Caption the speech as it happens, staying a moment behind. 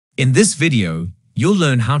In this video, you'll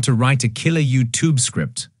learn how to write a killer YouTube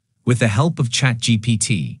script with the help of Chat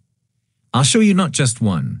GPT. I'll show you not just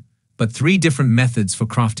one, but 3 different methods for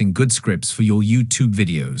crafting good scripts for your YouTube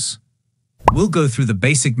videos. We'll go through the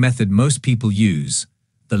basic method most people use,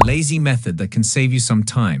 the lazy method that can save you some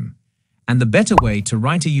time, and the better way to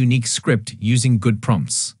write a unique script using good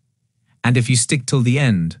prompts. And if you stick till the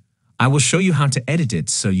end, I will show you how to edit it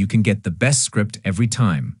so you can get the best script every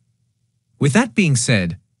time. With that being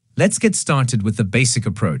said, let's get started with the basic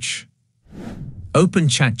approach. Open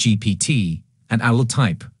Chat GPT and I will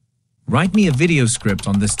type, "Write me a video script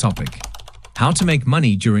on this topic. How to make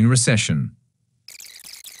money during recession."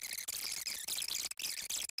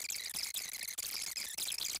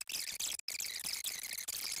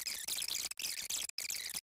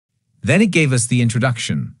 Then it gave us the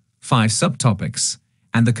introduction, 5 subtopics,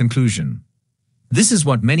 and the conclusion. This is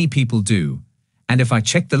what many people do, and if I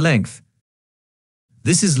check the length,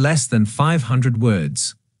 this is less than 500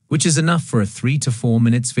 words, which is enough for a 3 to 4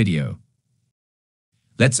 minutes video.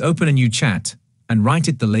 Let's open a new chat and write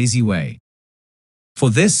it the lazy way. For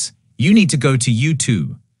this, you need to go to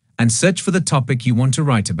YouTube and search for the topic you want to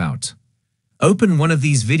write about. Open one of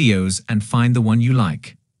these videos and find the one you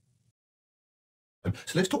like.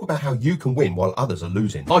 So let's talk about how you can win while others are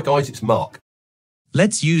losing. Hi guys, it's Mark.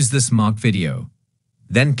 Let's use this Mark video.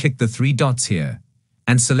 Then click the 3 dots here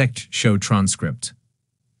and select Show Transcript.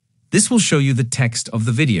 This will show you the text of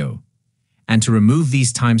the video. And to remove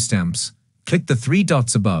these timestamps, click the 3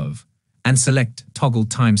 dots above and select Toggle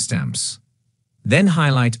Timestamps. Then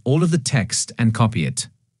highlight all of the text and copy it.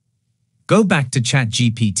 Go back to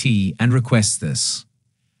ChatGPT and request this.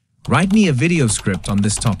 Write me a video script on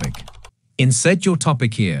this topic. Insert your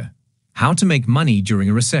topic here, how to make money during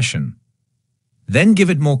a recession. Then give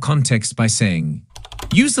it more context by saying,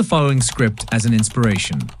 use the following script as an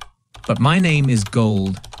inspiration, but my name is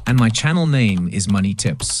Gold and my channel name is Money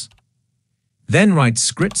Tips. Then write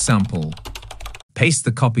script sample, paste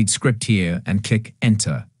the copied script here and click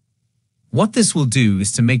enter. What this will do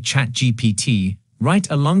is to make ChatGPT write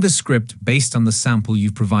a longer script based on the sample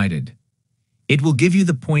you've provided. It will give you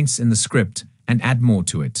the points in the script and add more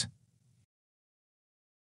to it.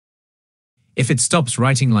 If it stops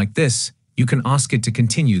writing like this, you can ask it to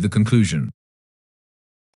continue the conclusion.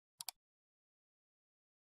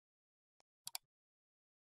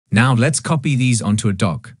 Now let's copy these onto a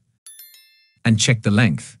doc and check the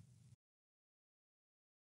length.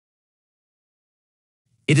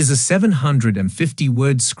 It is a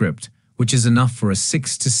 750-word script, which is enough for a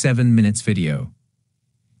 6 to 7 minutes video.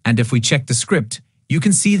 And if we check the script, you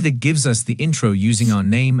can see that it gives us the intro using our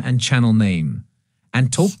name and channel name,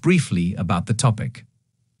 and talk briefly about the topic.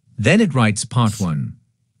 Then it writes part 1,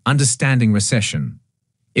 Understanding Recession.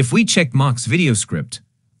 If we check Mark's video script,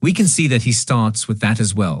 we can see that he starts with that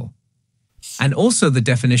as well. And also the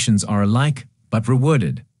definitions are alike, but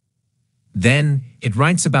reworded. Then it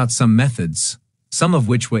writes about some methods, some of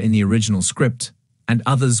which were in the original script, and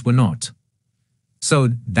others were not. So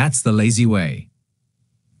that's the lazy way.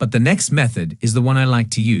 But the next method is the one I like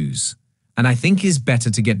to use, and I think is better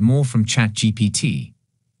to get more from ChatGPT.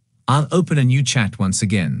 I'll open a new chat once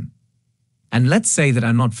again. And let's say that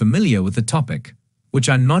I'm not familiar with the topic, which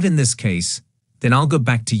I'm not in this case, then I'll go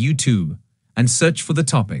back to YouTube and search for the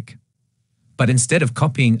topic. But instead of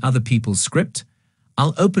copying other people's script,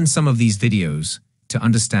 I'll open some of these videos to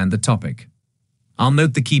understand the topic. I'll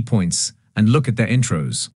note the key points and look at their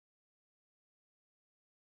intros.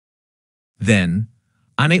 Then,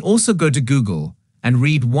 I may also go to Google and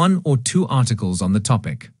read 1 or 2 articles on the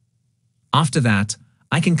topic. After that,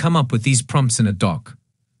 I can come up with these prompts in a doc,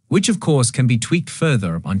 which of course can be tweaked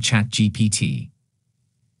further on ChatGPT.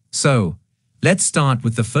 So, let's start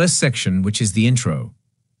with the first section, which is the intro.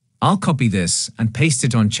 I'll copy this and paste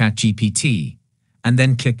it on ChatGPT, and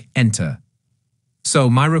then click enter. So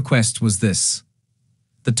my request was this.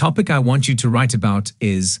 The topic I want you to write about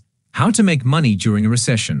is how to make money during a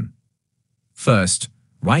recession. First,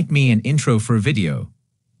 write me an intro for a video.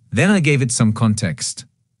 Then I gave it some context.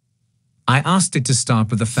 I asked it to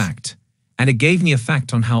start with a fact, and it gave me a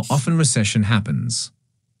fact on how often recession happens.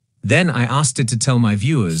 Then I asked it to tell my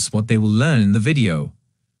viewers what they will learn in the video,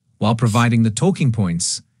 while providing the talking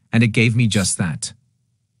points, and it gave me just that.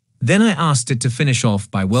 Then I asked it to finish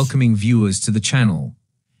off by welcoming viewers to the channel,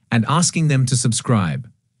 and asking them to subscribe,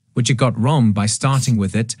 which it got wrong by starting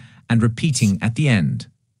with it and repeating at the end.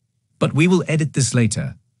 But we will edit this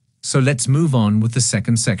later, so let's move on with the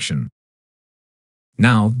second section.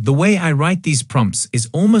 Now, the way I write these prompts is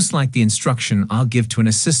almost like the instruction I'll give to an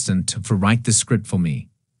assistant to write the script for me.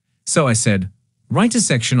 So I said, write a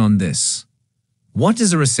section on this. What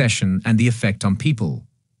is a recession and the effect on people?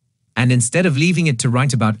 And instead of leaving it to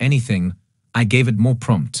write about anything, I gave it more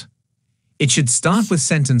prompt. It should start with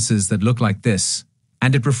sentences that look like this,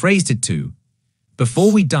 and it rephrased it to,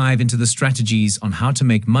 before we dive into the strategies on how to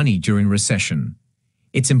make money during recession,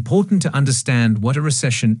 it's important to understand what a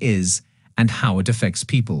recession is and how it affects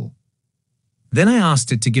people. Then I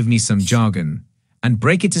asked it to give me some jargon and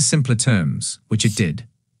break it to simpler terms, which it did.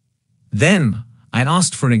 Then I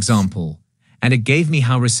asked for an example, and it gave me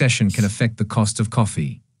how recession can affect the cost of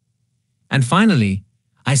coffee. And finally,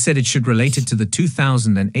 I said it should relate it to the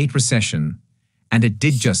 2008 recession, and it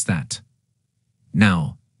did just that.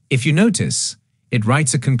 Now, if you notice, it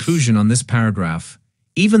writes a conclusion on this paragraph,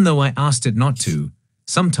 even though I asked it not to.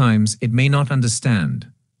 Sometimes it may not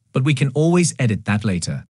understand, but we can always edit that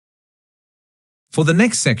later. For the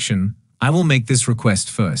next section, I will make this request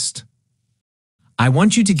first. I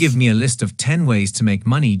want you to give me a list of 10 ways to make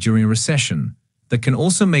money during a recession that can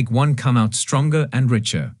also make one come out stronger and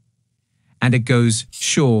richer. And it goes,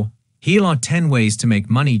 sure, here are 10 ways to make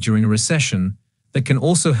money during a recession that can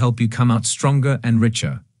also help you come out stronger and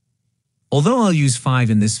richer. Although I'll use 5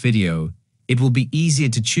 in this video, it will be easier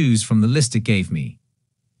to choose from the list it gave me.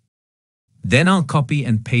 Then I'll copy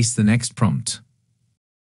and paste the next prompt.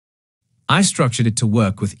 I structured it to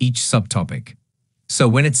work with each subtopic. So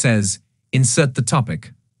when it says, insert the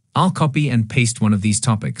topic, I'll copy and paste one of these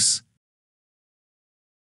topics.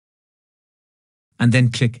 And then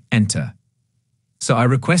click Enter. So I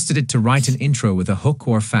requested it to write an intro with a hook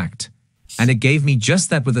or fact, and it gave me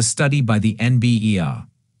just that with a study by the NBER.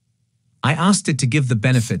 I asked it to give the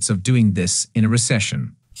benefits of doing this in a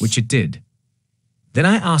recession, which it did. Then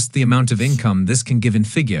I asked the amount of income this can give in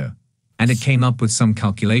figure, and it came up with some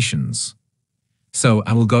calculations. So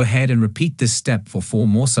I will go ahead and repeat this step for 4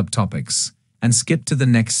 more subtopics, and skip to the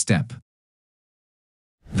next step.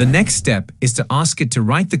 The next step is to ask it to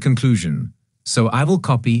write the conclusion, so I will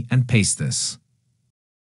copy and paste this.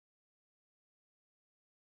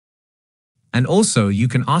 And also you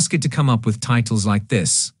can ask it to come up with titles like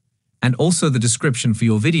this, and also the description for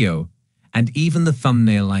your video, and even the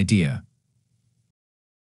thumbnail idea.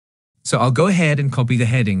 So I'll go ahead and copy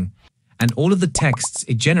the heading, and all of the texts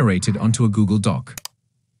it generated onto a Google Doc.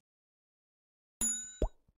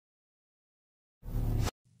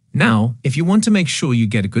 Now, if you want to make sure you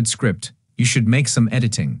get a good script, you should make some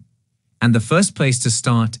editing. And the first place to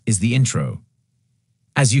start is the intro.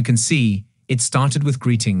 As you can see, it started with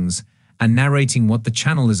greetings and narrating what the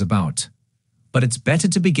channel is about. But it's better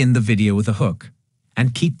to begin the video with a hook,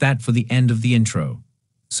 and keep that for the end of the intro.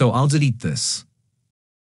 So I'll delete this.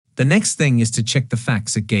 The next thing is to check the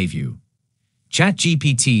facts it gave you. Chat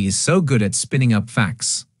GPT is so good at spinning up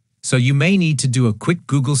facts, so you may need to do a quick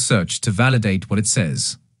Google search to validate what it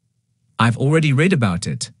says. I've already read about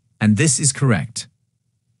it, and this is correct.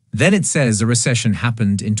 Then it says a recession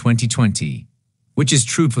happened in 2020, which is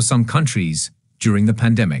true for some countries during the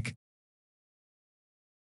pandemic.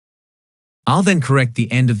 I'll then correct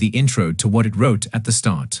the end of the intro to what it wrote at the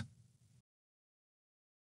start.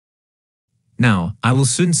 Now, I will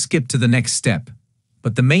soon skip to the next step,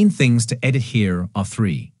 but the main things to edit here are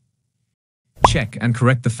 3. Check and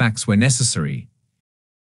correct the facts where necessary.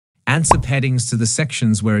 Add subheadings to the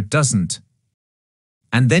sections where it doesn't.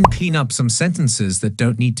 And then clean up some sentences that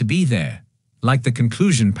don't need to be there, like the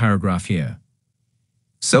conclusion paragraph here.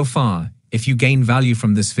 So far, if you gain value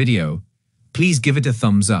from this video, please give it a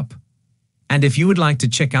thumbs up. And if you would like to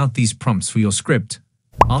check out these prompts for your script,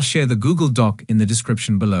 I'll share the Google Doc in the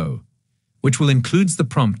description below, which will include the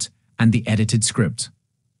prompt and the edited script.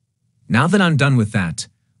 Now that I'm done with that,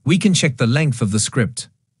 we can check the length of the script.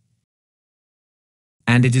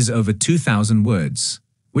 And it is over 2,000 words,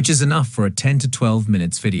 which is enough for a 10 to 12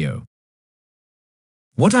 minutes video.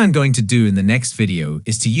 What I'm going to do in the next video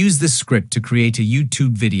is to use this script to create a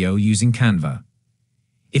YouTube video using Canva.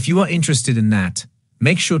 If you are interested in that,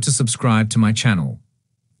 make sure to subscribe to my channel.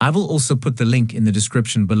 I will also put the link in the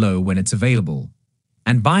description below when it's available.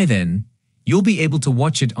 And by then, you'll be able to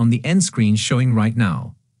watch it on the end screen showing right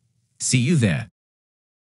now. See you there.